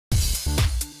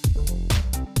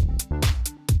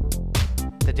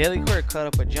The Daily Quirk caught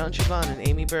up with Shiban and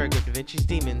Amy Berg of Vinci's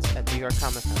Demons at New York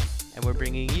Comic Con, and we're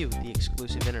bringing you the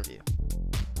exclusive interview.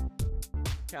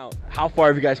 How far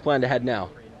have you guys planned to head now?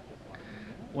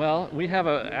 Well, we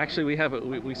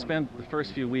spent the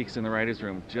first few weeks in the writers'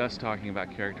 room just talking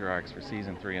about character arcs for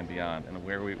season 3 and beyond, and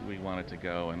where we wanted to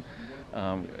go. And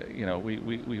you know,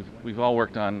 we've all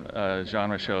worked on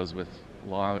genre shows with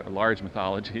large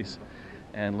mythologies,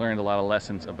 and learned a lot of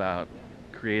lessons about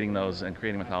creating those and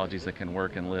creating mythologies that can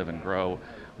work and live and grow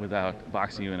without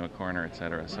boxing you into a corner,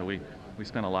 etc. So we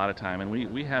spent a lot of time, and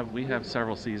we have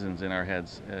several seasons in our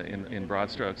heads in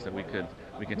broad strokes that we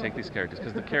can take these characters,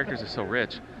 because the characters are so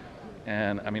rich,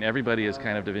 and I mean everybody is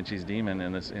kind of Da Vinci's demon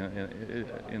in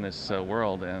this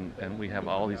world, and we have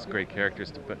all these great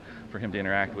characters for him to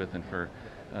interact with and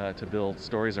to build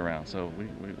stories around. So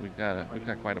we've got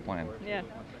quite a plan. Yeah.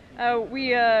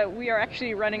 We are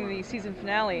actually running the season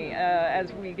finale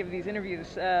as we give these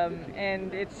interviews,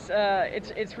 and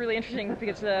it's really interesting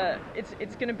because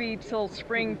it's going to be till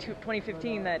spring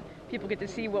 2015 that people get to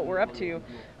see what we're up to.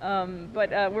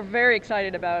 But we're very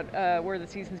excited about where the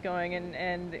season's going,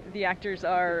 and the actors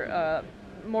are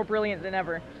more brilliant than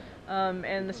ever,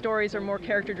 and the stories are more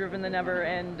character-driven than ever,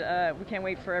 and we can't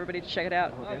wait for everybody to check it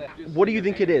out. What do you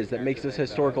think it is that makes this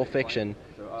historical fiction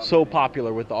so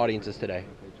popular with the audiences today?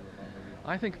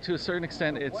 I think to a certain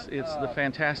extent it's the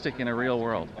fantastic in a real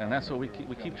world, and that's what we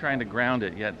keep trying to ground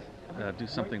it, yet do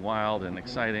something wild and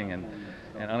exciting and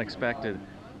unexpected.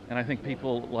 And I think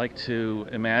people like to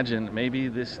imagine maybe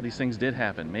these things did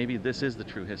happen. Maybe this is the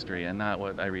true history and not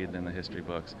what I read in the history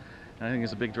books. And I think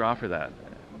there's a big draw for that.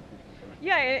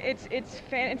 Yeah, it's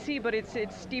fantasy, but it's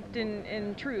steeped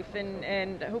in truth,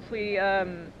 and hopefully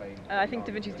I think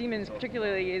Da Vinci's Demons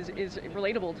particularly is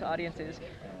relatable to audiences,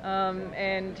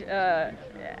 and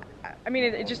I mean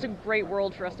it's just a great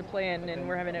world for us to play in, and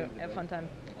we're having a fun time.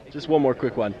 Just one more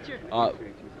quick one.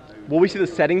 Will we see the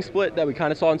setting split that we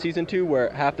kind of saw in season 2, where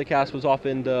half the cast was off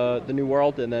in the New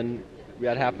World, and then we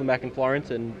had half of them back in Florence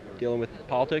and dealing with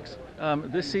politics?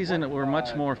 This season we're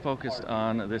much more focused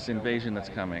on this invasion that's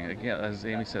coming. Again, as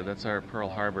Amy said, that's our Pearl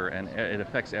Harbor, and it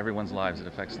affects everyone's lives. It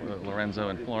affects Lorenzo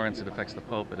in Florence, it affects the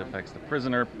Pope, it affects the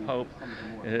prisoner Pope,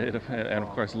 and of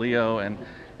course Leo,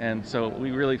 and so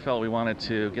we really felt we wanted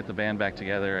to get the band back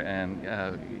together and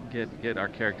get our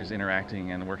characters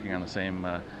interacting and working on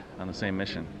the same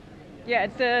mission. Yeah,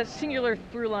 it's a singular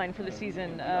through line for the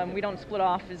season. We don't split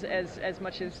off as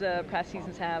much as past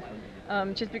seasons have,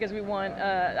 just because we want,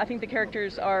 I think the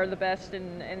characters are the best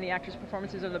and the actors'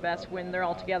 performances are the best when they're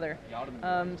all together.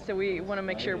 So we want to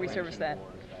make sure we service that.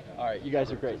 All right, you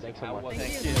guys are great. Thanks so much.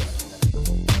 Thank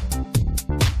you.